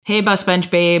Hey, Bus Bench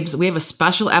Babes. We have a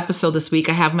special episode this week.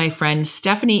 I have my friend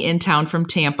Stephanie in town from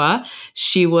Tampa.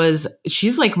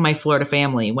 She's like my Florida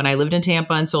family. When I lived in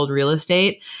Tampa and sold real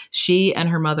estate, she and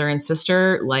her mother and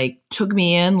sister like took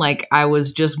me in like I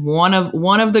was just one of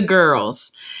the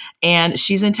girls. And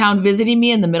she's in town visiting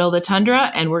me in the middle of the tundra,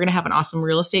 and we're going to have an awesome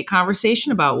real estate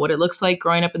conversation about what it looks like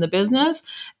growing up in the business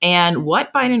and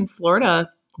what buying in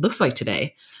Florida looks like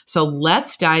today. So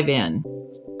let's dive in.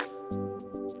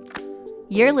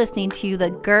 You're listening to the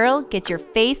Girl Get Your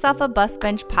Face Off a Bus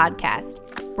Bench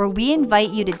podcast, where we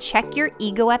invite you to check your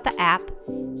ego at the app,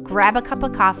 grab a cup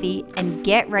of coffee, and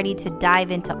get ready to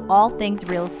dive into all things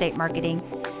real estate marketing,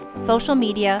 social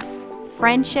media,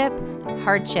 friendship,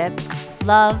 hardship,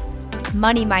 love,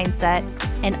 money mindset,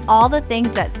 and all the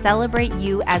things that celebrate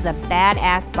you as a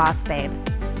badass boss babe.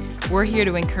 We're here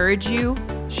to encourage you,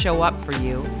 show up for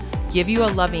you, give you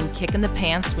a loving kick in the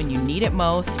pants when you need it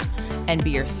most, and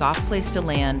be your soft place to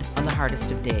land on the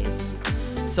hardest of days.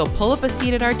 So pull up a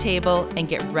seat at our table and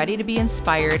get ready to be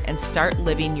inspired and start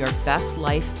living your best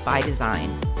life by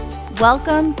design.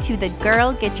 Welcome to the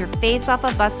Girl Get Your Face Off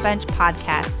a Bus Bench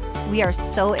podcast. We are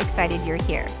so excited you're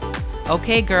here.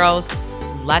 Okay, girls,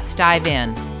 let's dive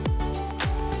in.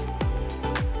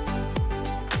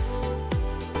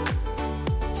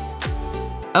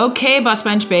 Okay, Bus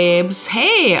Bench Babes.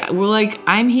 Hey,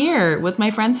 I'm here with my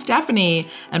friend Stephanie,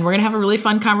 and we're going to have a really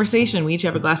fun conversation. We each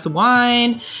have a glass of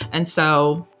wine, and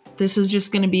so this is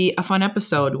just going to be a fun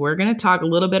episode. We're going to talk a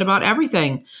little bit about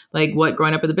everything, like what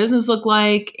growing up in the business looked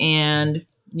like and,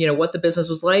 what the business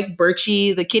was like.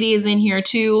 Birchie, the kitty, is in here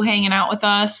too, hanging out with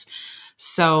us.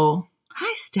 So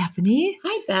hi, Stephanie.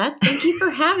 Hi, Beth. Thank you for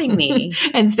having me.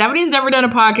 And Stephanie's never done a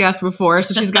podcast before,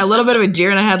 so she's got a little bit of a deer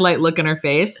in a headlight look in her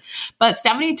face. But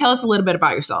Stephanie, tell us a little bit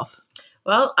about yourself.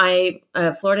 Well, I'm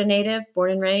a Florida native, born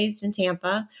and raised in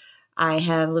Tampa. I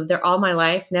have lived there all my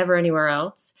life, never anywhere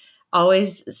else.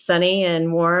 Always sunny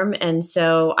and warm. And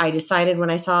so I decided when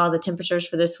I saw the temperatures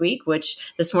for this week,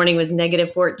 which this morning was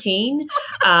negative 14,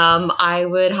 I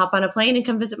would hop on a plane and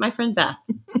come visit my friend Beth.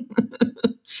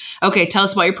 Okay, tell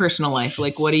us about your personal life.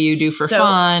 Like, what do you do for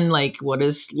fun? Like, what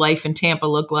does life in Tampa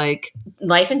look like?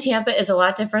 Life in Tampa is a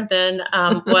lot different than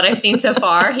what I've seen so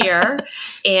far here.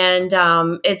 And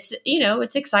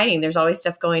it's exciting. There's always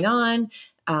stuff going on.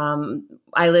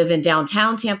 I live in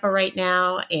downtown Tampa right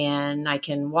now, and I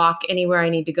can walk anywhere I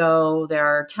need to go. There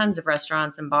are tons of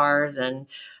restaurants and bars and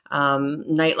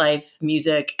nightlife,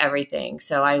 music, everything.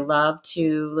 So I love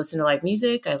to listen to live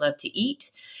music. I love to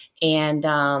eat. And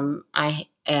I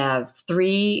have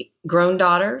 3 grown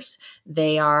daughters.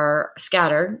 They are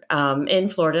scattered in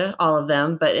Florida, all of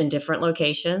them, but in different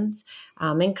locations,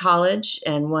 in college,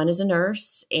 and one is a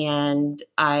nurse, and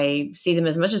I see them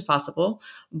as much as possible.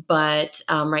 But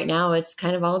right now it's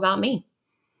kind of all about me.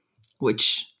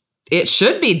 Which it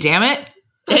should be, damn it.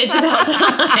 It's about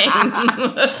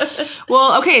time.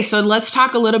 Well, okay, so let's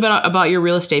talk a little bit about your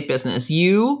real estate business.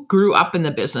 You grew up in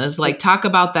the business. Like, talk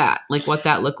about that, like what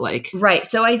that looked like. Right.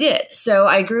 So I did. So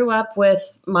I grew up with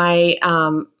my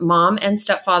mom and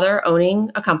stepfather owning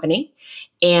a company,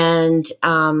 and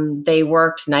they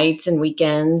worked nights and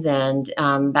weekends. And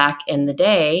back in the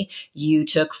day, you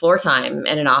took floor time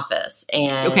in an office.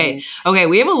 And Okay.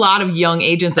 We have a lot of young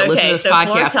agents that listen to this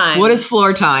podcast. Floor time. What is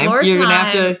floor time? You're going to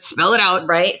have to spell it out.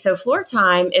 Right. So floor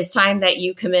time is time that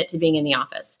you commit to being in the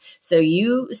office. So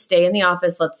you stay in the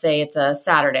office. Let's say it's a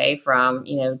Saturday from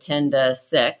 10 to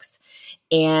 6.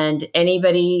 And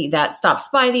anybody that stops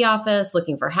by the office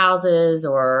looking for houses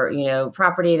or,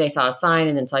 property, they saw a sign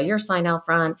and then saw your sign out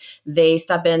front, they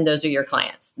stop in. Those are your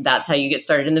clients. That's how you get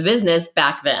started in the business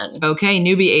back then. Okay,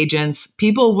 newbie agents.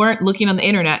 People weren't looking on the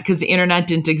internet because the internet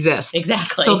didn't exist.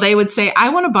 Exactly. So they would say, I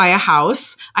want to buy a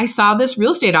house. I saw this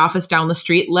real estate office down the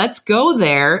street. Let's go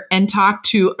there and talk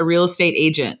to a real estate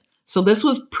agent. So this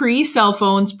was pre-cell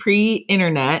phones,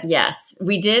 pre-internet. Yes,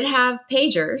 we did have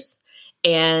pagers.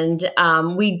 And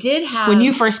we did have... When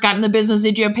you first got in the business,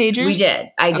 did you have pagers? We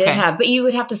did. I did have, but you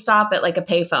would have to stop at like a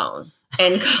payphone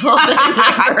and call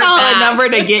a number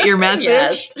to get your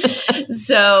message. Yes.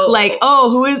 So like,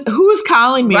 who's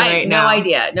calling me right now?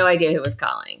 No idea who was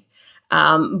calling.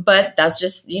 But that's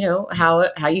just,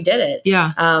 how you did it.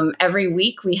 Yeah. Every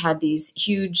week we had these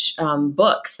huge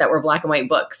books that were black and white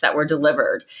books that were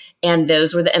delivered. And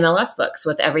those were the MLS books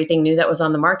with everything new that was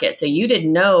on the market. So you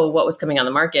didn't know what was coming on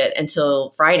the market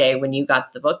until Friday when you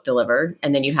got the book delivered,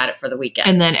 and then you had it for the weekend.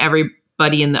 And then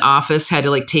everybody in the office had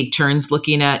to take turns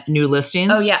looking at new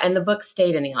listings. Oh yeah. And the book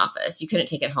stayed in the office. You couldn't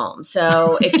take it home.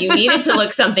 So if you needed to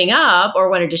look something up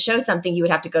or wanted to show something, you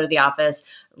would have to go to the office,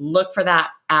 look for that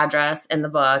address in the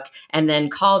book, and then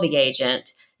call the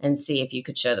agent and see if you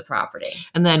could show the property.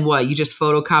 And then what? You just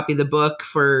photocopy the book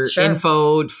for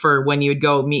info for when you'd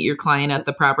go meet your client at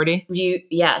the property?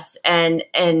 Yes. And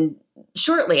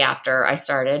shortly after I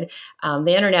started,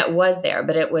 the internet was there,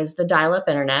 but it was the dial-up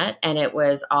internet, and it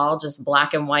was all just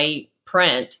black and white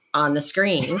print on the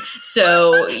screen.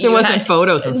 So there wasn't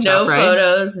photos and stuff, right? No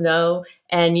photos, no.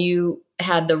 And you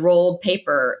had the rolled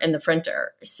paper in the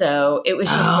printer. So it was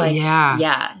just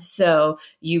So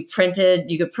you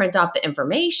could print off the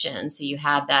information. So you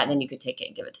had that, and then you could take it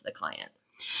and give it to the client.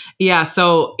 Yeah.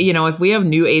 So, if we have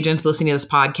new agents listening to this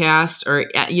podcast, or,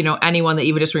 anyone that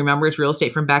even just remembers real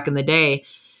estate from back in the day,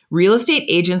 real estate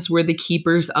agents were the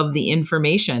keepers of the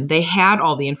information. They had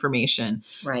all the information.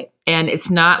 Right. And it's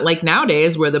not like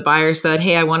nowadays where the buyer said,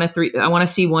 hey, I want to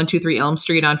see 123 Elm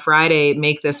Street on Friday,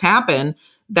 make this happen.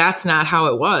 That's not how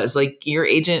it was. Like your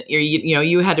agent,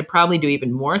 you had to probably do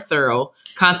even more thorough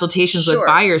consultations with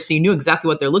buyers, so you knew exactly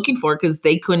what they're looking for, because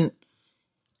they couldn't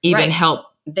even help.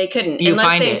 They couldn't,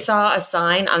 unless they saw a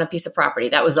sign on a piece of property.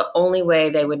 That was the only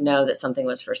way they would know that something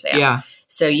was for sale. Yeah.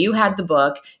 So you had the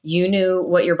book, you knew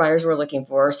what your buyers were looking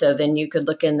for. So then you could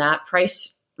look in that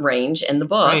price range in the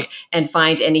book and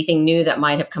find anything new that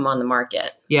might have come on the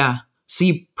market. Yeah. So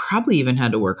you probably even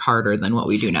had to work harder than what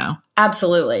we do now.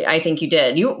 Absolutely. I think you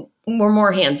did. You were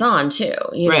more hands-on too,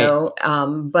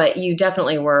 but you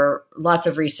definitely were lots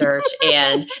of research,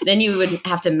 and then you would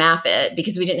have to map it,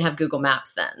 because we didn't have Google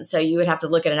Maps then. So you would have to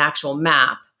look at an actual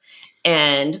map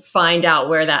and find out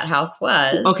where that house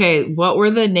was. Okay, what were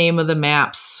the name of the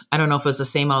maps? I don't know if it was the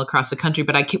same all across the country,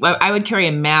 but I would carry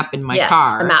a map in my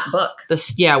car. A map book.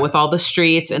 With all the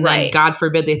streets, and then God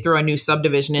forbid they throw a new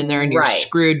subdivision in there, and you're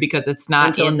screwed because it's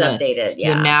not updated.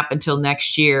 The map until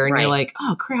next year, and you're like,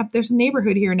 oh crap, there's a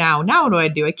neighborhood here now. Now what do I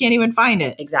do? I can't even find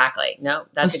it. Exactly. No,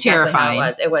 that's exactly terrifying. How it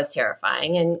was. It was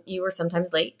terrifying, and you were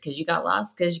sometimes late because you got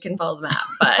lost because you couldn't follow the map.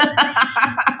 But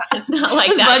it's not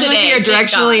like that today. Especially if you're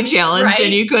directionally challenged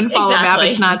and you couldn't follow the map.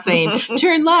 It's not saying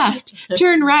turn left,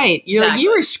 turn right. You're like,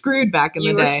 you were screwed back in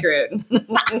the day. You were screwed.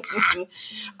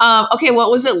 Okay,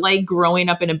 what was it like growing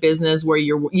up in a business where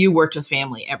you worked with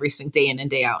family every single day in and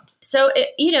day out? So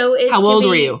how old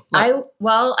were you?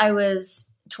 I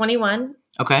was 21.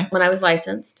 Okay. When I was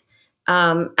licensed.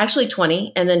 Actually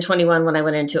 20, and then 21 when I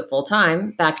went into it full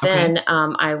time. Back then,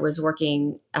 I was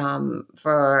working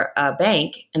for a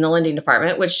bank in the lending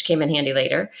department, which came in handy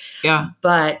later. Yeah.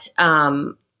 But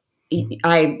I,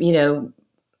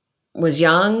 was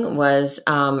young, was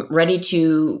ready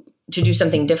to do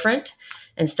something different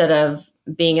instead of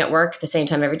being at work the same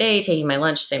time every day, taking my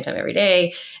lunch the same time every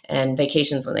day, and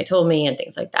vacations when they told me, and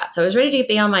things like that. So I was ready to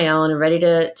be on my own and ready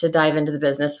to dive into the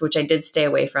business, which I did stay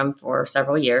away from for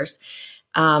several years.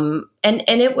 And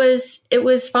it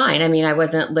was fine. I mean, I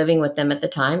wasn't living with them at the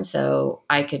time, so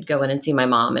I could go in and see my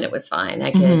mom, and it was fine.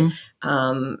 I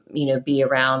could, be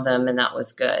around them, and that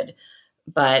was good.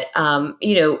 But,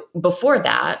 before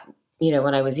that,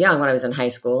 when I was young, when I was in high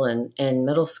school and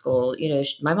middle school,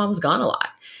 my mom was gone a lot.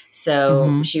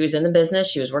 So she was in the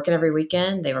business. She was working every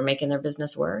weekend. They were making their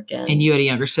business work. And you had a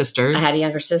younger sister. I had a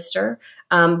younger sister.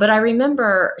 But I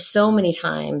remember so many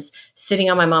times sitting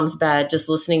on my mom's bed, just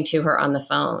listening to her on the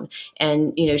phone.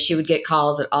 And, she would get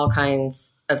calls at all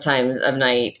kinds of times of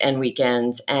night and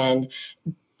weekends. And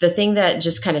the thing that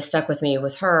just kind of stuck with me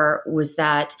with her was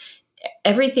that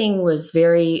everything was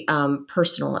very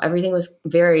personal. Everything was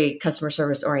very customer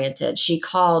service oriented. She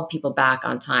called people back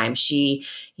on time. She,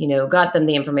 got them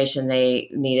the information they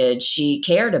needed. She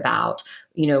cared about,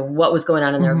 what was going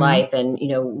on in their life, and,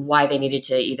 why they needed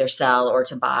to either sell or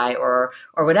to buy or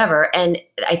whatever. And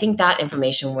I think that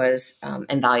information was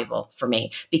invaluable for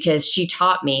me, because she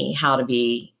taught me how to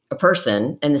be a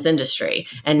person in this industry,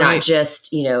 and not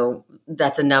just,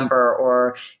 that's a number,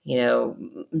 or,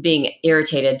 being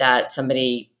irritated that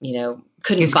somebody,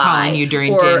 couldn't is buy, calling you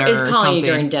during dinner, is calling something. you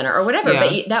during dinner or whatever.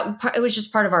 Yeah. But it was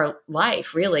just part of our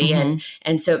life, really.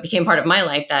 And so it became part of my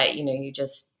life that, you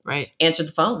just answered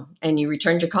the phone, and you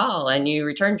returned your call, and you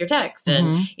returned your text,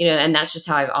 and, and that's just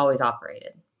how I've always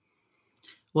operated.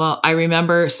 Well, I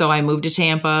remember, so I moved to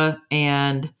Tampa,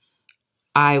 and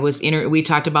I was we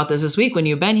talked about this week when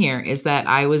you've been here, is that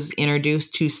I was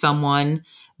introduced to someone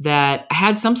that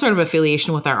had some sort of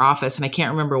affiliation with our office, and I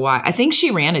can't remember why. I think she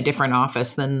ran a different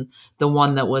office than the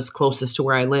one that was closest to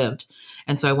where I lived.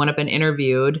 And so I went up and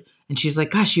interviewed, and she's like,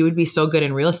 gosh, you would be so good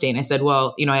in real estate. And I said,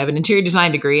 well, I have an interior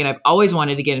design degree, and I've always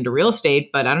wanted to get into real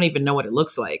estate, but I don't even know what it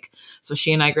looks like. So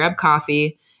she and I grabbed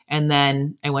coffee, and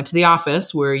then I went to the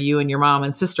office where you and your mom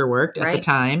and sister worked at the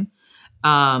time.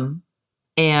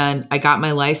 And I got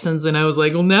my license and I was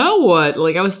like, well, now what?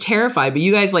 Like, I was terrified, but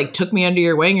you guys like took me under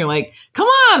your wing. You're like, come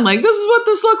on, like, this is what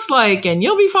this looks like and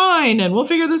you'll be fine and we'll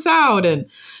figure this out. And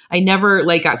I never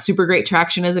like got super great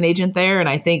traction as an agent there. And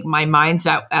I think my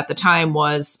mindset at the time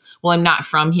was, well, I'm not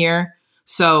from here.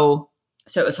 So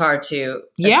it was hard to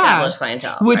establish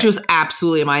clientele. Which was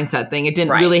absolutely a mindset thing. It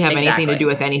didn't really have anything to do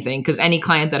with anything, because any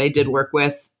client that I did work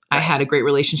with, I had a great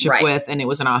relationship with, and it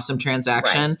was an awesome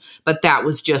transaction. But that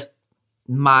was just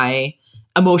my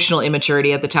emotional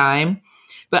immaturity at the time.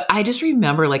 But I just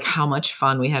remember like how much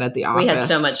fun we had at the office. We had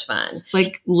so much fun.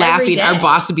 Like laughing. Our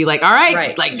boss would be like, all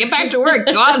right, like get back to work,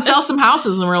 go out and sell some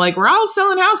houses. And we're like, we're all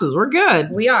selling houses. We're good.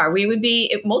 We are. We would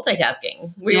be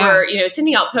multitasking. We were,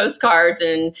 sending out postcards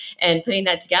and putting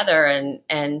that together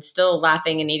and still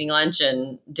laughing and eating lunch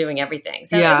and doing everything.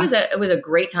 So it was a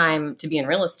great time to be in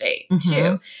real estate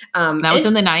too. That was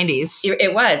in the 90s.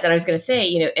 It was. And I was going to say,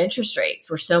 interest rates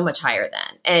were so much higher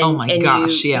then. And, oh my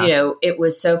gosh. It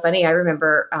was so funny. I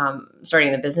remember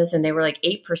starting the business and they were like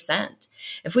 8%.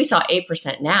 If we saw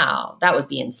 8% now, that would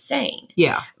be insane.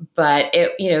 Yeah. But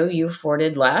you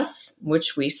afforded less,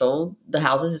 which we sold the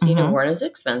houses, weren't as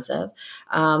expensive.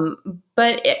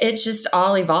 But it just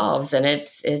all evolves and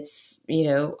it's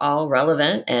all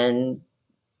relevant, and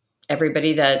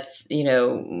everybody that's,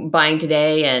 buying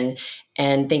today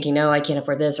and thinking, no, I can't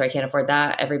afford this or I can't afford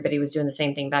that. Everybody was doing the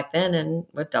same thing back then and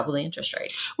with double the interest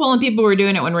rates. Well, and people were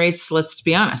doing it when rates, let's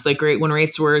be honest, like when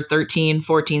rates were 13,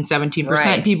 14,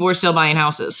 17%, people were still buying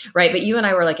houses. Right. But you and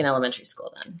I were like in elementary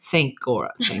school then. Thank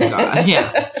God.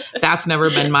 Yeah. That's never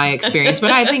been my experience.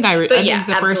 But I think I think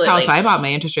the first house I bought,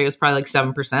 my interest rate was probably like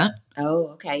 7%. Oh,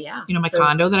 okay. Yeah. My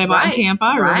condo that I bought in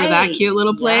Tampa. Remember that cute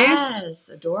little place? Yes.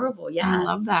 Adorable. Yes. I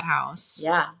love that house.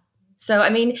 Yeah. So,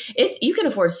 I mean, you can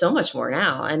afford so much more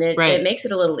now, and it makes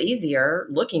it a little easier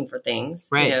looking for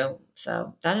things,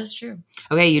 so that is true.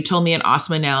 Okay. You told me an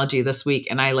awesome analogy this week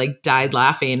and I like died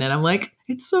laughing and I'm like,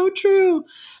 it's so true.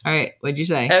 All right. What'd you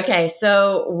say? Okay.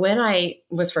 So when I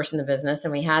was first in the business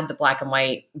and we had the black and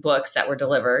white books that were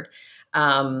delivered,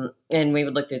 and we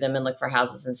would look through them and look for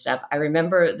houses and stuff. I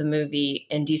remember the movie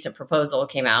Indecent Proposal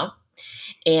came out.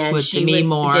 And with Demi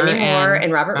Moore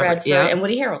and Robert Redford and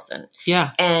Woody Harrelson.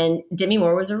 Yeah. And Demi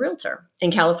Moore was a realtor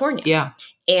in California. Yeah.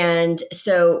 And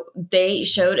so they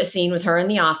showed a scene with her in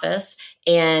the office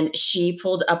and she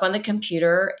pulled up on the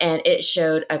computer and it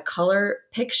showed a color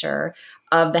picture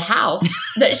of the house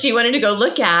that she wanted to go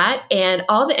look at and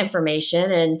all the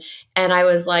information. And I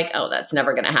was like, oh, that's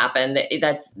never going to happen.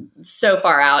 That's so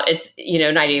far out. It's,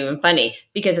 not even funny,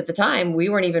 because at the time we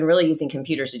weren't even really using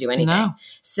computers to do anything. No.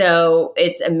 So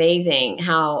it's amazing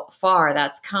how far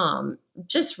that's come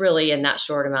just really in that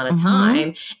short amount of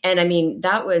time. And I mean,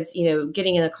 that was,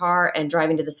 getting in a car and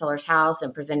driving to the seller's house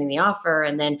and presenting the offer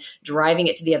and then driving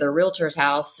it to the other realtor's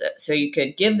house so you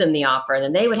could give them the offer. And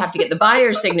then they would have to get the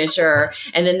buyer's signature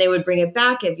and then they would bring it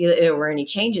back. If there were any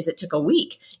changes, it took a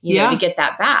week, to get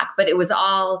that back. But it was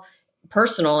all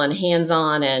personal and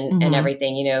hands-on and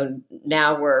everything.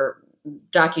 Now we're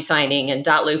docu-signing and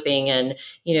dot looping and,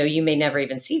 you may never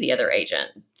even see the other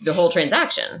agent, the whole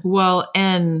transaction. Well,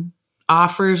 and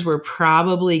offers were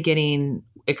probably getting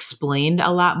explained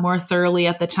a lot more thoroughly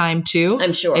at the time too.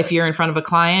 I'm sure. If you're in front of a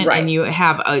client and you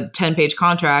have a 10-page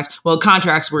contract, well,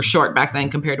 contracts were short back then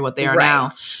compared to what they are now,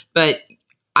 but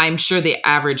I'm sure the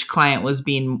average client was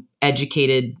being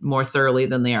educated more thoroughly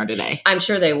than they are today. I'm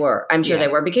sure they were. They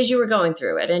were, because you were going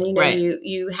through it and,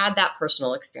 you had that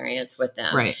personal experience with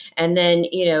them. Right. And then,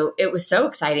 it was so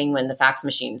exciting when the fax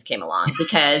machines came along,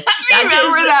 because I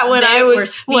remember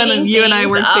that when you and I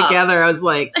worked together, I was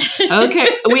like, okay,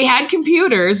 we had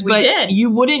computers, but you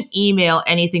wouldn't email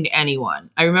anything to anyone.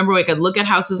 I remember I could look at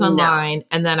houses online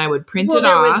and then I would print it off.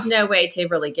 There was no way to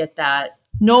really get that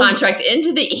contract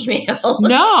into the email.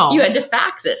 No. You had to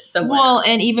fax it somewhere. Well,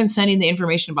 and even sending the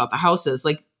information about the houses.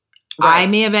 Like, I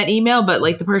may have had email, but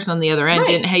like the person on the other end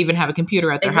didn't even have a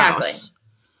computer at their house.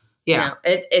 Yeah. No,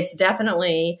 it's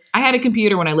definitely. I had a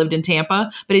computer when I lived in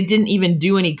Tampa, but it didn't even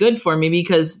do any good for me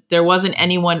because there wasn't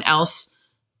anyone else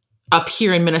up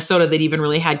here in Minnesota that even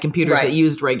really had computers that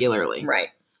used regularly. Right.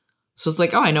 So it's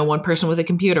like, oh, I know one person with a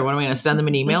computer. What am I going to send them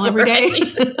an email every day?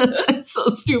 It's so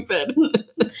stupid.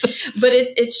 But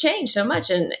it's changed so much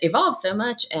and evolved so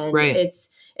much, and it's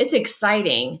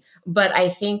exciting. But I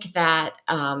think that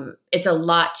it's a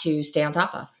lot to stay on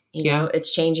top of.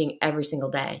 It's changing every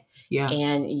single day. Yeah,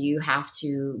 and you have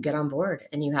to get on board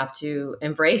and you have to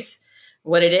embrace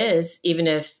what it is, even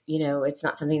if it's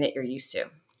not something that you're used to.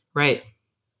 Right.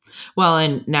 Well,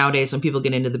 and nowadays when people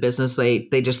get into the business, they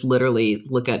just literally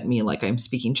look at me like I'm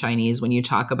speaking Chinese when you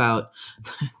talk about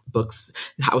books,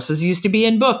 houses used to be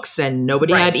in books and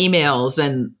nobody had emails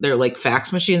and they're like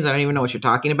fax machines. I don't even know what you're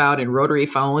talking about, and rotary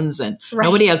phones, and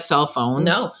nobody had cell phones.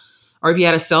 No. Or if you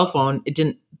had a cell phone, it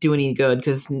didn't do any good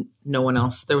because there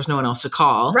was no one else to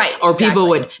call. Right. Or people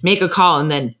would make a call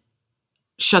and then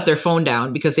shut their phone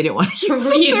down because they didn't want to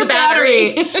use the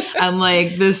battery. I'm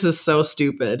like, this is so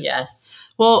stupid. Yes.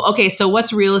 Well, okay, so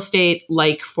what's real estate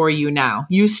like for you now?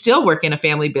 You still work in a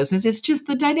family business. It's just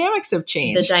the dynamics have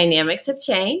changed. The dynamics have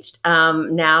changed.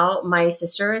 Now my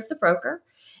sister is the broker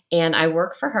and I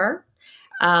work for her.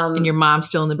 And your mom's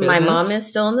still in the business? My mom is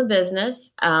still in the business.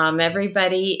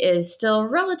 Everybody is still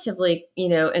relatively,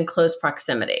 in close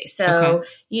proximity. So,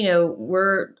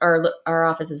 our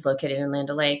office is located in Land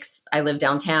O'Lakes. I live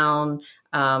downtown.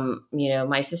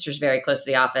 My sister's very close to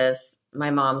the office.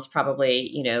 My mom's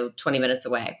probably, 20 minutes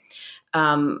away.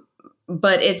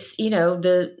 But it's,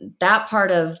 that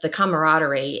part of the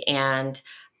camaraderie and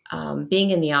being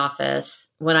in the office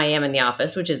when I am in the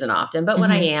office, which isn't often, but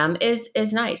when I am is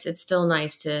nice. It's still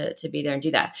nice to be there and do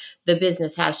that. The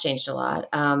business has changed a lot.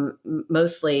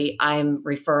 Mostly I'm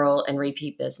referral and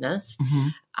repeat business.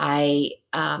 I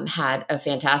had a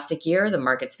fantastic year. The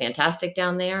market's fantastic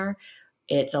down there.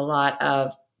 It's a lot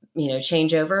of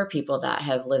changeover. People that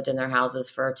have lived in their houses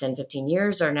for 10, 15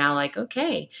 years are now like,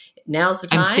 okay, now's the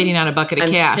time. I'm sitting on a bucket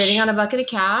of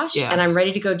cash. And I'm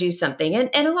ready to go do something. And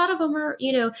a lot of them are,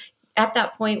 at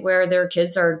that point where their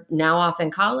kids are now off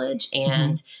in college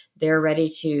and they're ready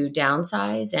to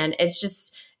downsize. And it's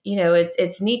just,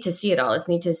 it's neat to see it all. It's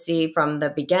neat to see from the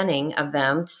beginning of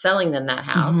them selling them that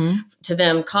house to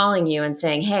them calling you and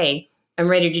saying, hey, I'm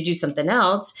ready to do something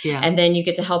else. Yeah. And then you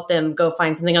get to help them go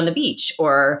find something on the beach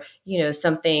or,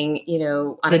 something,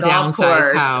 on a golf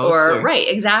course or right.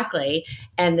 Exactly.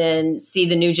 And then see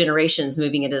the new generations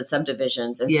moving into the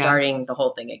subdivisions and starting the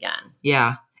whole thing again.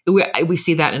 Yeah. We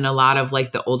see that in a lot of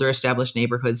like the older established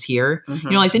neighborhoods here,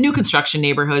 like the new construction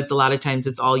neighborhoods, a lot of times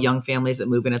it's all young families that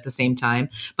move in at the same time.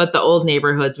 But the old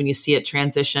neighborhoods, when you see it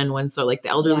transition, like the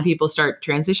elderly people start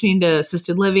transitioning to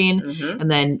assisted living and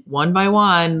then one by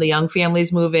one, the young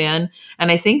families move in.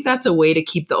 And I think that's a way to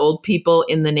keep the old people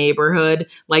in the neighborhood,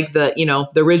 like the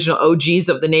original OGs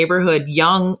of the neighborhood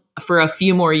young for a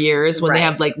few more years when they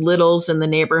have like littles in the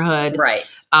neighborhood.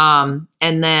 Right. And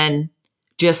then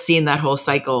just seeing that whole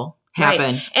cycle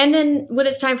happen. Right. And then when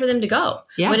it's time for them to go,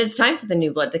 when it's time for the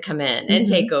new blood to come in and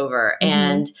take over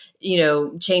and,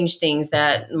 change things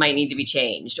that might need to be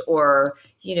changed or,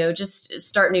 just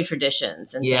start new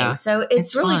traditions and things. So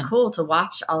it's really fun. Cool to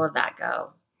watch all of that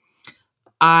go.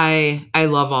 I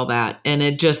love all that. And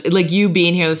it just like you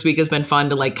being here this week has been fun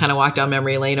to like kind of walk down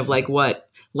memory lane of like what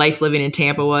life living in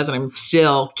Tampa was. And I'm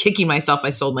still kicking myself. I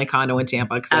sold my condo in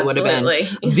Tampa because it would have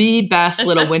been the best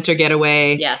little winter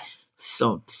getaway. Yes.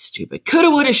 So stupid. Coulda,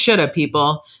 woulda, shoulda,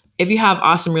 people. If you have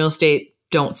awesome real estate,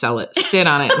 don't sell it. Sit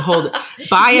on it and hold it.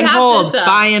 Buy and hold.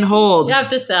 Buy and hold. You have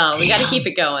to sell. Damn. We got to keep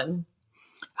it going.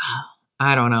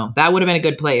 I don't know. That would have been a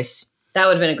good place. That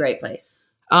would have been a great place.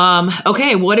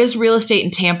 Okay. What does real estate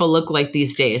in Tampa look like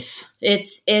these days?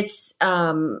 It's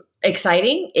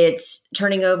exciting. It's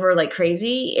turning over like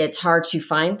crazy. It's hard to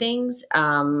find things.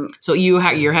 So you're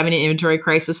having an inventory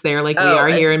crisis there, like we are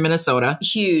here in Minnesota.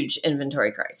 Huge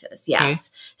inventory crisis. Yes. Okay.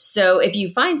 So if you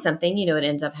find something, it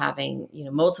ends up having,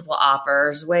 multiple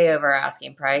offers way over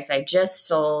asking price. I just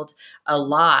sold a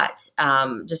lot,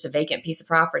 just a vacant piece of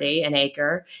property, an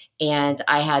acre. And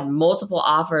I had multiple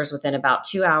offers within about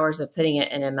 2 hours of putting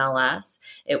it in MLS.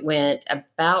 It went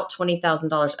about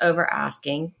 $20,000 over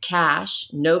asking,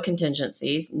 cash, no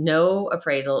contingencies, no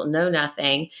appraisal, no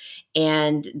nothing.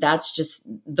 And that's just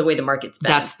the way the market's been.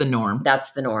 That's the norm.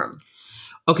 That's the norm.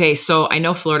 Okay, so I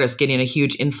know Florida's getting a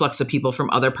huge influx of people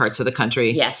from other parts of the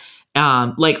country. Yes.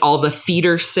 Like all the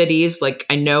feeder cities, like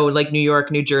I know like New York,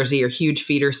 New Jersey are huge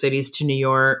feeder cities to New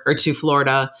York or to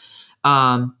Florida.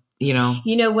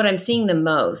 What I'm seeing the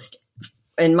most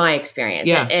in my experience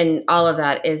and all of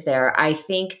that is there. I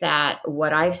think that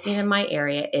what I've seen in my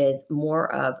area is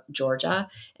more of Georgia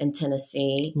and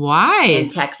Tennessee. Why? And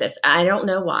Texas. I don't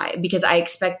know why, because I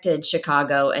expected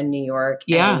Chicago and New York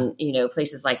and,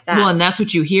 places like that. Well, and that's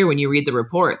what you hear when you read the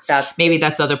reports. Maybe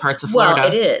that's other parts of Florida. Well,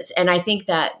 it is. And I think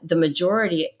that the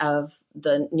majority of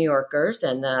the New Yorkers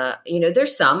and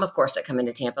there's some, of course, that come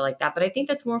into Tampa like that, but I think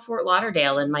that's more Fort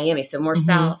Lauderdale and Miami. So more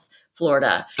South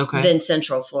Florida than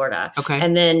Central Florida. Okay.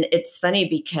 And then it's funny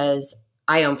because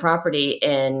I own property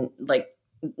in like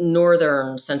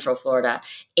northern Central Florida,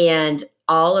 and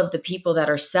all of the people that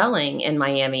are selling in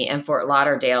Miami and Fort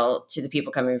Lauderdale to the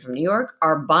people coming from New York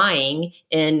are buying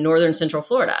in northern Central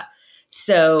Florida.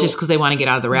 So just because they want to get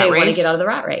out of the rat race. They want to get out of the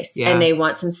rat race, Yeah. and they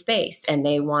want some space, and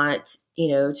they want,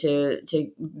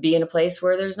 to be in a place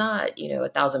where there's not,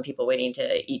 1,000 people waiting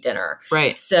to eat dinner.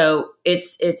 Right. So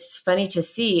it's funny to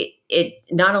see it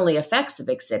not only affects the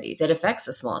big cities, it affects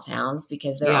the small towns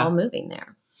because they're all moving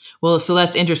there. Well, so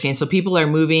that's interesting. So people are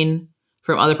moving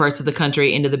from other parts of the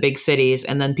country into the big cities,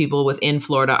 and then people within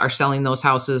Florida are selling those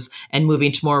houses and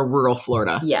moving to more rural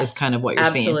Florida. Yes, is kind of what you're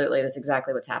seeing. Absolutely. That's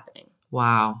exactly what's happening.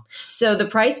 Wow. So the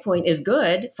price point is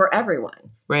good for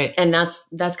everyone. Right. And that's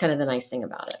kind of the nice thing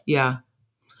about it. Yeah.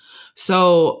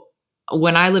 So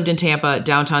when I lived in Tampa,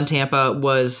 downtown Tampa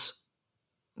was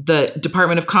the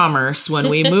Department of Commerce, when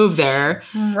we moved there,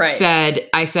 Right.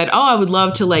 I said, oh, I would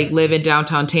love to live in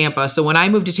downtown Tampa. So when I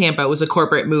moved to Tampa, it was a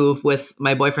corporate move with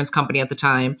my boyfriend's company at the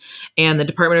time. And the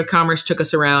Department of Commerce took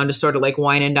us around to sort of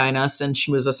wine and dine us and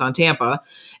schmooze us on Tampa.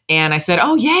 And I said,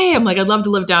 oh, yay. I'm I'd love to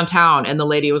live downtown. And the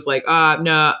lady was like,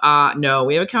 no,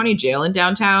 we have a county jail in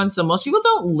downtown. So most people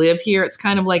don't live here. It's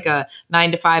kind of like a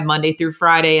 9 to 5 Monday through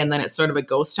Friday. And then it's sort of a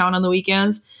ghost town on the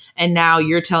weekends. And now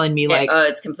you're telling me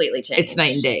it's completely changed. It's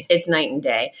night and day. It's night and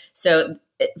day. So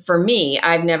for me,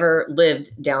 I've never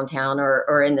lived downtown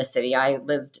or in the city. I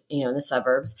lived, in the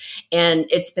suburbs, and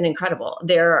it's been incredible.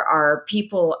 There are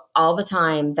people all the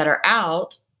time that are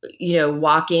out,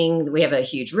 walking. We have a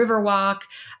huge river walk,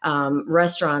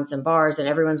 restaurants and bars, and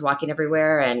everyone's walking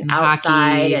everywhere and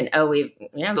outside. Hockey, And we've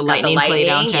got the Lightning play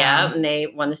downtown. Yeah, and they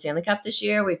won the Stanley Cup this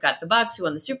year. We've got the Bucks who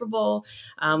won the Super Bowl.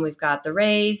 We've got the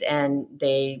Rays, and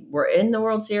they were in the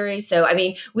World Series. So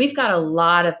we've got a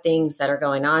lot of things that are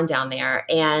going on down there,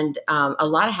 and a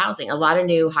lot of housing, a lot of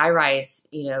new high rise,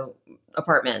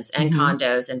 apartments and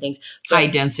condos and things. High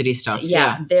density stuff.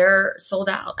 Yeah, they're sold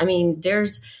out.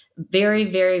 There's very,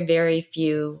 very, very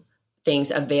few things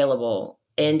available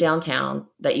in downtown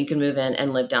that you can move in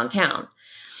and live downtown.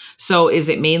 So is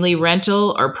it mainly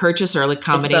rental or purchase, or a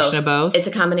combination of both? It's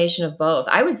a combination of both.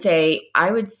 I would say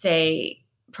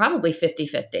probably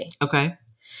 50-50. Okay.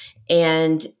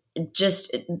 And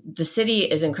just the city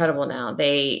is incredible now.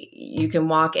 You can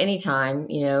walk anytime,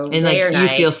 and day or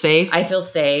night. You feel safe? I feel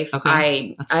safe.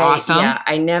 Okay. That's awesome. Yeah,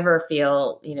 I never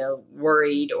feel,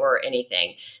 worried or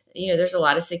anything. There's a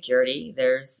lot of security.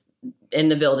 There's in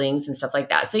the buildings and stuff like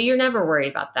that. So you're never worried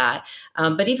about that.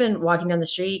 But even walking down the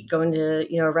street, going to,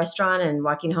 a restaurant and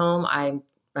walking home, I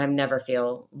never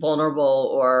feel vulnerable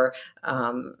or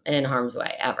in harm's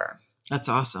way ever. That's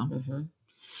awesome.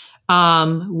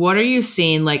 Mm-hmm. What are you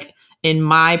seeing in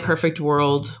my perfect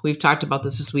world? We've talked about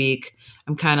this week.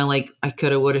 I'm kind of I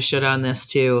coulda, woulda, shoulda on this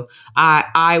too.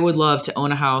 I would love to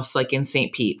own a house in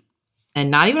St. Pete. And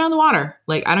not even on the water.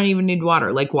 I don't even need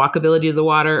water. Walkability to the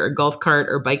water, or golf cart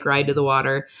or bike ride to the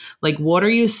water. What are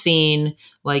you seeing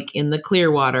in the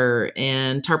Clearwater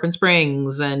and Tarpon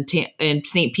Springs and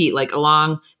St. Pete,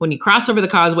 along when you cross over the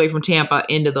causeway from Tampa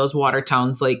into those water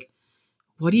towns?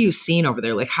 What are you seeing over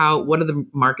there? what are the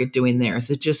market doing there? Is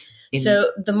it just so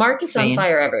the market's on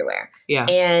fire everywhere. Yeah.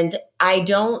 And I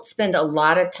don't spend a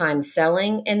lot of time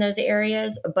selling in those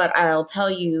areas, but I'll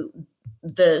tell you,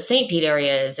 the St. Pete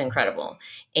area is incredible,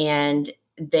 and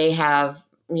they have,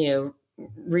 redone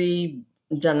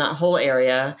that whole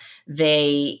area.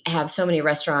 They have so many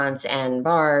restaurants and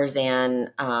bars,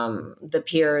 and the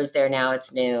pier is there now.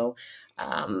 It's new.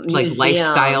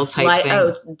 Lifestyle type thing.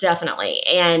 Oh, definitely.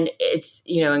 And it's,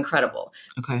 incredible.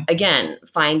 Okay. Again,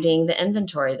 finding the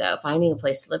inventory though, finding a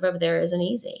place to live over there isn't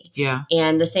easy. Yeah.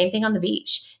 And the same thing on the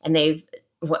beach. And they've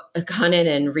gone in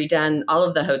and redone all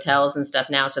of the hotels and stuff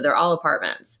now. So they're all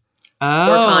apartments or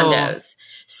condos.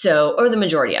 So, or the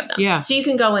majority of them. Yeah. So you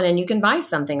can go in and you can buy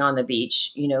something on the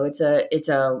beach. It's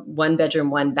a 1 bedroom,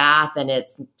 1 bath, and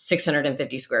it's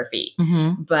 650 square feet.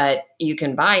 Mm-hmm. But you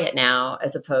can buy it now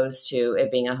as opposed to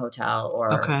it being a hotel or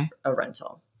a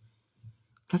rental.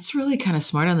 That's really kind of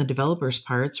smart on the developers'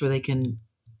 parts, where they can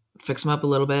fix them up a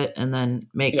little bit and then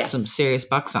make some serious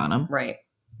bucks on them. Right.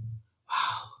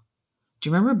 Wow. Do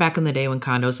you remember back in the day when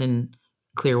condos in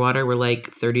Clearwater were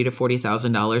 $30,000 to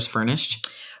 $40,000 furnished?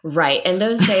 Right. And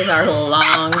those days are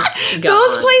long gone.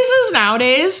 Those places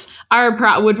nowadays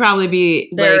would probably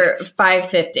be they're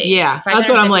 $550. Yeah. That's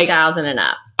what I'm $550,000 and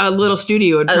up. A little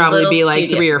studio would probably be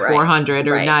 $300 or $400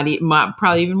 or not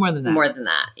probably even more than that. More than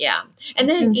that. Yeah. And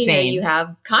That's then, insane. you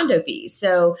have condo fees.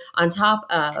 So on top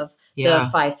of the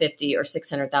 $550,000 or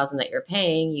 $600,000 that you're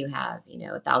paying, you have,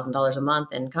 $1,000 a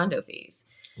month in condo fees.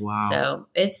 Wow. So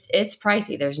it's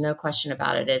pricey. There's no question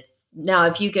about it. Now,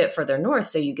 if you get further north,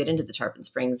 so you get into the Tarpon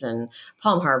Springs and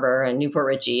Palm Harbor and Newport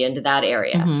Richey, into that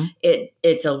area, mm-hmm.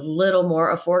 it's a little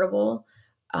more affordable.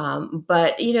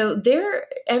 But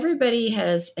everybody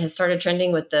has started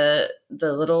trending with the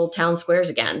little town squares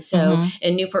again. So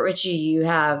in Newport Richey, you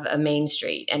have a main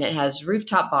street, and it has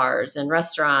rooftop bars and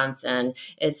restaurants, and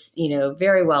it's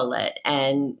very well lit,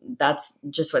 and that's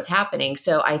just what's happening.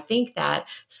 So I think that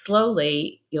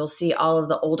slowly you'll see all of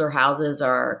the older houses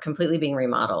are completely being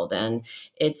remodeled, and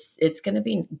it's going to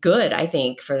be good, I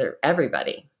think, for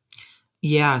everybody.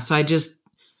 Yeah. So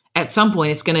at some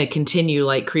point, it's going to continue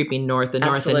like creeping north and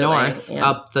north and north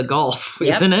up the Gulf,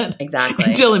 isn't it? Exactly.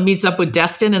 Until it meets up with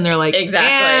Destin and they're like,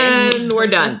 exactly. And we're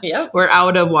done. Yep. We're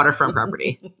out of waterfront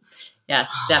property.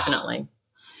 Yes, definitely.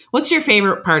 What's your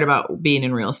favorite part about being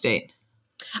in real estate?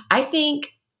 I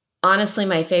think, honestly,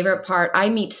 my favorite part, I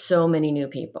meet so many new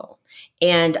people,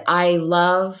 and I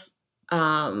love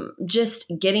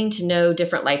just getting to know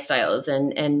different lifestyles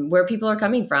and where people are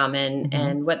coming from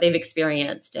and what they've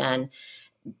experienced and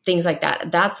things like that.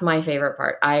 That's my favorite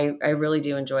part. I really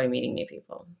do enjoy meeting new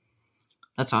people.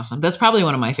 That's awesome. That's probably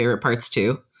one of my favorite parts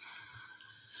too.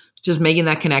 Just making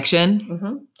that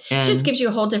connection. It just gives you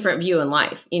a whole different view in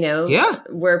life,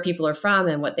 where people are from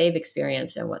and what they've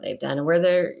experienced and what they've done and where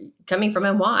they're coming from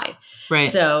and why. Right.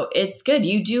 So it's good.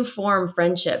 You do form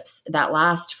friendships that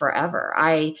last forever.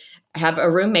 I have a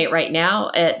roommate right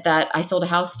now that I sold a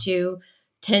house to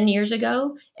 10 years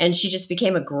ago, and she just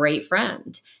became a great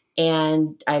friend.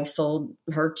 And I've sold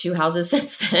her 2 houses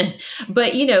since then.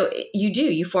 But,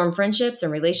 you form friendships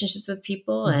and relationships with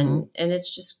people, and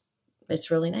it's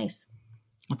really nice.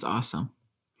 That's awesome.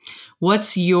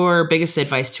 What's your biggest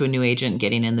advice to a new agent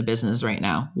getting in the business right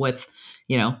now with,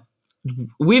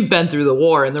 we've been through the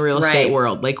war in the real estate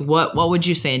world. Like what would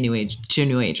you say to a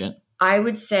new agent? I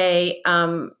would say,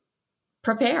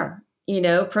 prepare,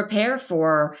 prepare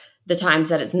for the times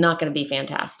that it's not going to be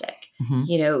fantastic.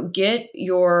 Get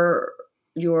your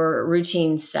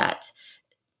routine set.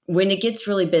 When it gets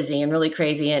really busy and really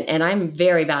crazy, and I'm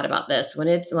very bad about this,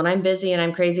 when I'm busy and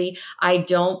I'm crazy, I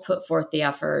don't put forth the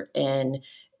effort in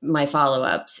my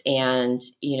follow-ups and,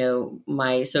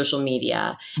 my social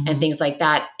media and things like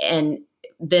that. And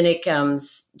then it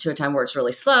comes to a time where it's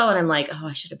really slow, and I'm like, oh,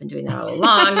 I should have been doing that all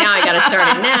along. Now I got to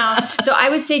start it now. So I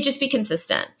would say just be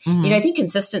consistent. I think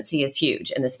consistency is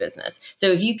huge in this business. So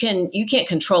if you can't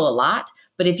control a lot,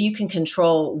 but if you can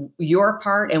control your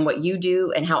part and what you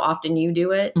do and how often you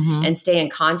do it and stay in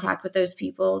contact with those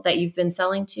people that you've been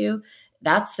selling to,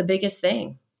 that's the biggest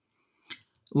thing.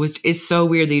 Which is so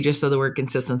weird that you just said the word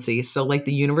consistency. So like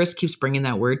the universe keeps bringing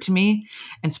that word to me.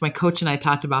 And so my coach and I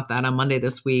talked about that on Monday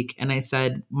this week. And I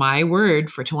said, my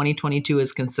word for 2022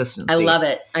 is consistency. I love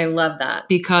it. I love that.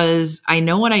 Because I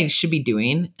know what I should be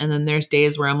doing. And then there's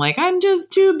days where I'm like, I'm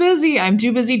just too busy. I'm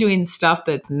too busy doing stuff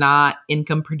that's not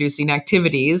income producing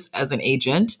activities as an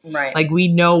agent. Right. Like we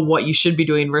know what you should be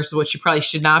doing versus what you probably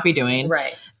should not be doing.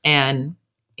 Right. And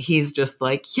he's just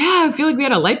like, yeah, I feel like we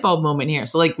had a light bulb moment here.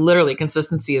 So like literally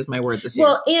consistency is my word this year.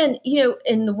 Well, and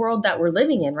in the world that we're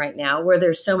living in right now, where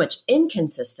there's so much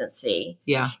inconsistency,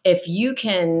 if you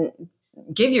can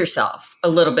give yourself a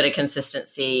little bit of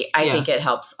consistency, I think it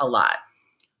helps a lot.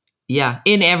 Yeah.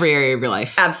 In every area of your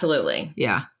life. Absolutely.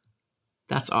 Yeah.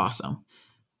 That's awesome.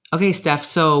 Okay, Steph.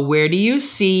 So where do you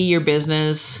see your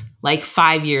business like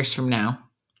 5 years from now?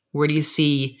 Where do you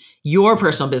see your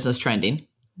personal business trending?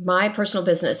 My personal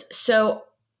business. So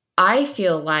I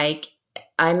feel like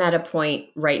I'm at a point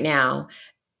right now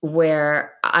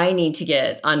where I need to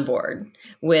get on board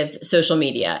with social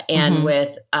media and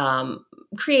with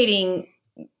creating,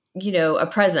 a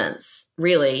presence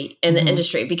really in the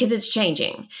industry, because it's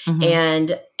changing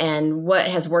and what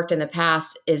has worked in the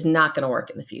past is not going to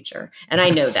work in the future. And I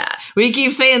know that. We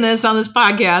keep saying this on this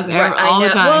podcast all the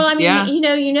time. Well, I mean, you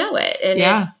know it.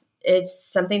 And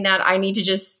it's something that I need to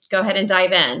just go ahead and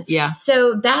dive in. Yeah.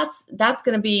 So that's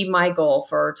going to be my goal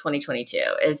for 2022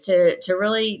 is to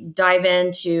really dive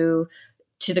into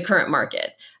the current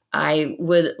market. I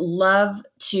would love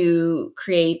to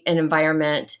create an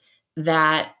environment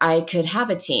that I could have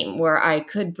a team where I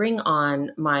could bring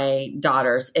on my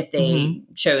daughters if they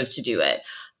chose to do it.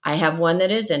 I have one that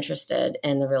is interested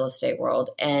in the real estate world,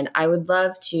 and I would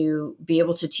love to be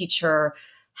able to teach her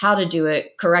how to do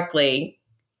it correctly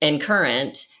and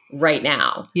current right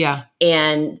now. Yeah.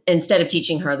 And instead of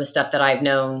teaching her the stuff that I've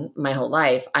known my whole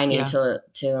life, I need to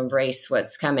embrace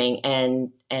what's coming,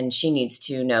 and she needs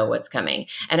to know what's coming.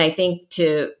 And I think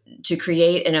to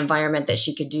create an environment that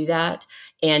she could do that.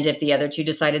 And if the other two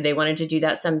decided they wanted to do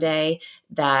that someday,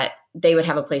 that they would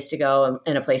have a place to go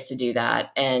and a place to do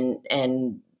that. And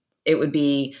it would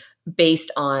be based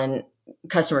on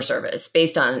customer service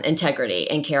based on integrity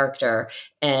and character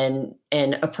and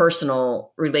a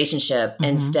personal relationship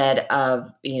instead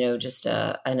of, just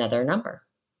another number.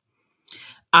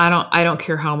 I don't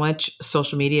care how much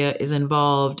social media is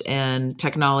involved and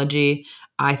technology.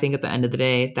 I think at the end of the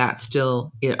day, that's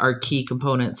still are key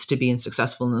components to being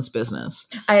successful in this business.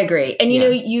 I agree. And,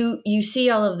 you see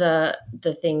all of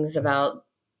the things about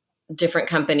different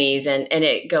companies and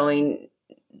it going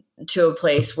to a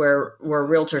place where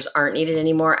realtors aren't needed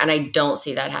anymore. And I don't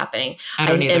see that happening.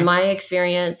 In my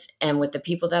experience and with the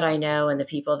people that I know and the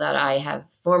people that I have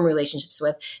formed relationships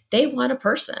with, they want a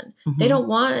person. They don't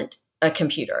want a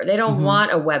computer. They don't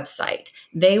want a website.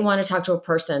 They want to talk to a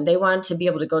person. They want to be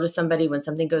able to go to somebody when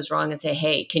something goes wrong and say,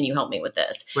 hey, can you help me with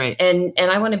this? Right. And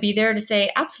I want to be there to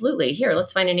say, absolutely, here,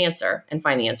 let's find an answer and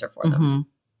find the answer for them.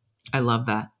 I love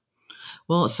that.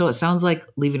 Well, so it sounds like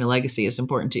leaving a legacy is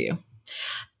important to you.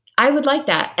 I would like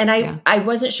that. And I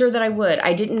wasn't sure that I would.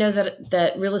 I didn't know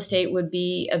that real estate would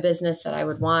be a business that I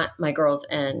would want my girls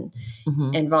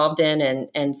involved in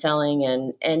and selling.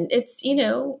 And it's,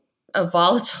 a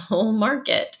volatile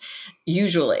market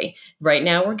usually. Right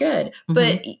now we're good,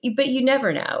 but you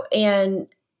never know. And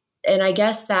I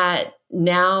guess that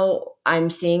now I'm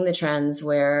seeing the trends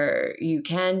where you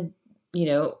can,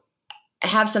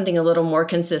 have something a little more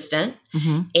consistent.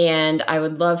 And I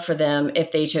would love for them,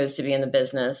 if they chose to be in the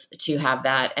business, to have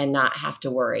that and not have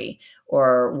to worry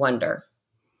or wonder.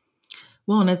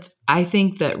 Well, and I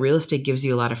think that real estate gives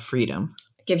you a lot of freedom.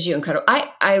 Gives you incredible.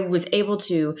 I was able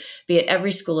to be at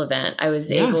every school event. I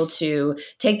was able to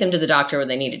take them to the doctor when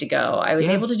they needed to go. I was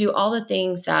able to do all the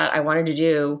things that I wanted to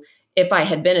do if I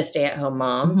had been a stay-at-home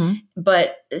mom,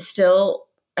 but still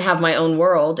have my own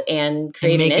world and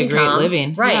create an income. A great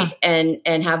living. Right. Yeah.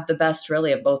 And have the best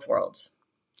really of both worlds.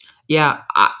 Yeah.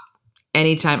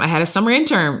 Anytime I had a summer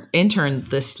intern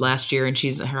this last year, and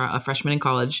she's a freshman in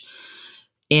college,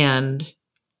 and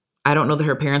I don't know that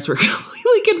her parents were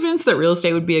completely convinced that real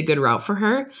estate would be a good route for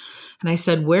her. And I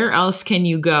said, where else can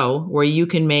you go where you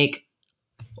can make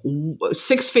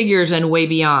 6 figures and way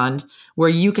beyond, where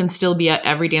you can still be at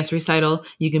every dance recital,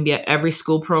 you can be at every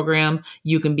school program,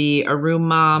 you can be a room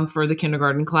mom for the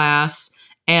kindergarten class,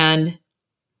 and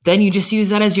then you just use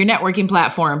that as your networking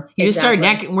platform. You just start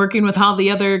working with all the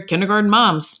other kindergarten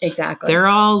moms. Exactly. They're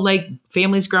all like,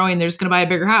 families growing, they're just going to buy a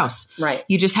bigger house. Right.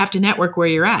 You just have to network where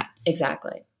you're at.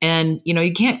 Exactly. And,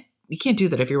 you can't do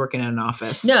that if you're working in an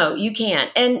office. No, you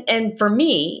can't. And for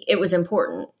me, it was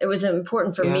important. It was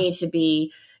important for me to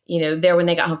be, there when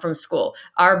they got home from school.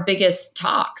 Our biggest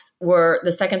talks were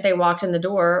the second they walked in the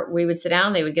door, we would sit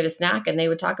down, they would get a snack, and they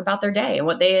would talk about their day and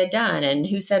what they had done and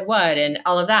who said what and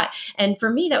all of that. And for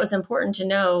me, that was important to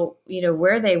know,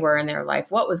 where they were in their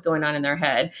life, what was going on in their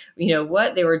head,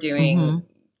 what they were doing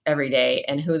every day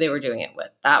and who they were doing it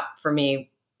with. That for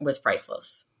me was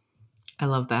priceless. I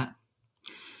love that.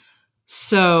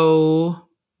 So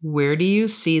where do you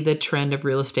see the trend of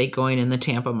real estate going in the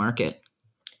Tampa market?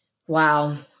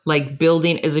 Wow. Like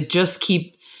building, is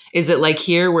it like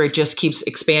here where it just keeps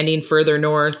expanding further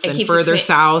north and further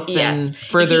south and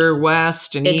further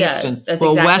west and east? Does. And That's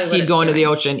exactly west you'd go into doing. the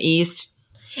ocean, east.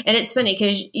 And it's funny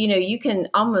because, you can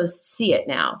almost see it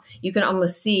now. You can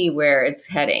almost see where it's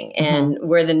heading and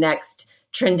where the next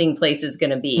trending place is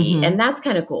going to be. And that's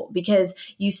kind of cool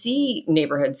because you see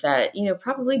neighborhoods that,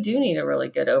 probably do need a really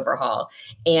good overhaul.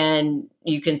 And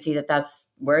you can see that that's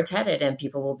where it's headed, and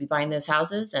people will be buying those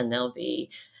houses and they'll be,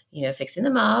 fixing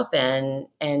them up and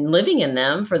living in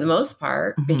them for the most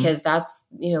part, because that's,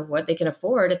 what they can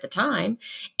afford at the time.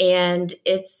 And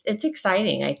it's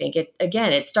exciting. I think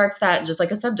it starts that just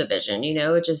like a subdivision,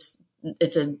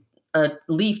 it's a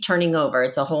leaf turning over.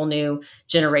 It's a whole new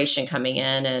generation coming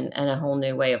in and a whole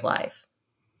new way of life.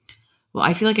 Well,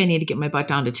 I feel like I need to get my butt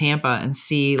down to Tampa and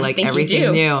see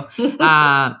everything new.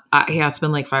 It's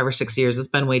been like 5 or 6 years. It's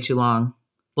been way too long.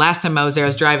 Last time I was there, I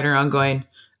was driving around going,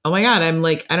 oh my God, I'm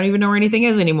like, I don't even know where anything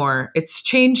is anymore. It's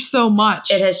changed so much.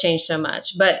 It has changed so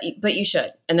much, but you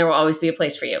should. And there will always be a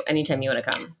place for you anytime you want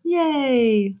to come.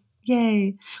 Yay.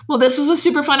 Well, this was a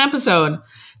super fun episode.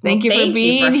 Thank you for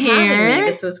being here.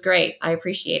 This was great. I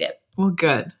appreciate it. Well,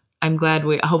 good. I'm glad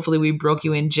hopefully we broke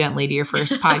you in gently to your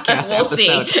first podcast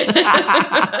episode.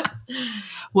 See.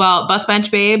 Well, Bus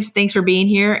Bench Babes, thanks for being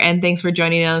here. And thanks for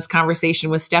joining in this conversation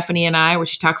with Stephanie and I, where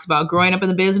she talks about growing up in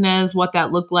the business, what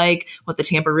that looked like, what the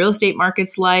Tampa real estate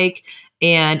market's like,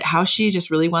 and how she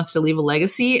just really wants to leave a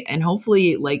legacy and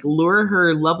hopefully lure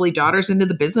her lovely daughters into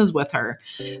the business with her.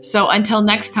 So until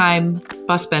next time,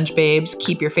 Bus Bench Babes,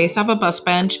 keep your face off a bus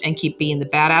bench and keep being the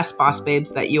badass boss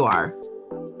babes that you are.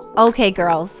 Okay,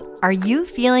 girls, are you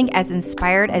feeling as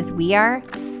inspired as we are?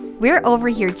 We're over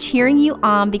here cheering you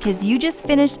on because you just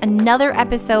finished another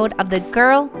episode of the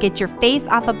Girl, Get Your Face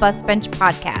Off a Bus Bench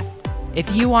podcast.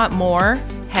 If you want more,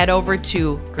 head over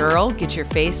to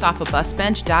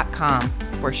girlgetyourfaceoffabusbench.com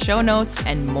for show notes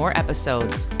and more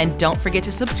episodes. And don't forget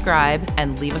to subscribe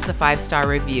and leave us a 5-star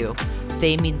review.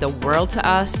 They mean the world to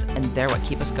us, and they're what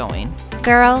keep us going.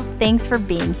 Girl, thanks for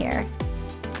being here.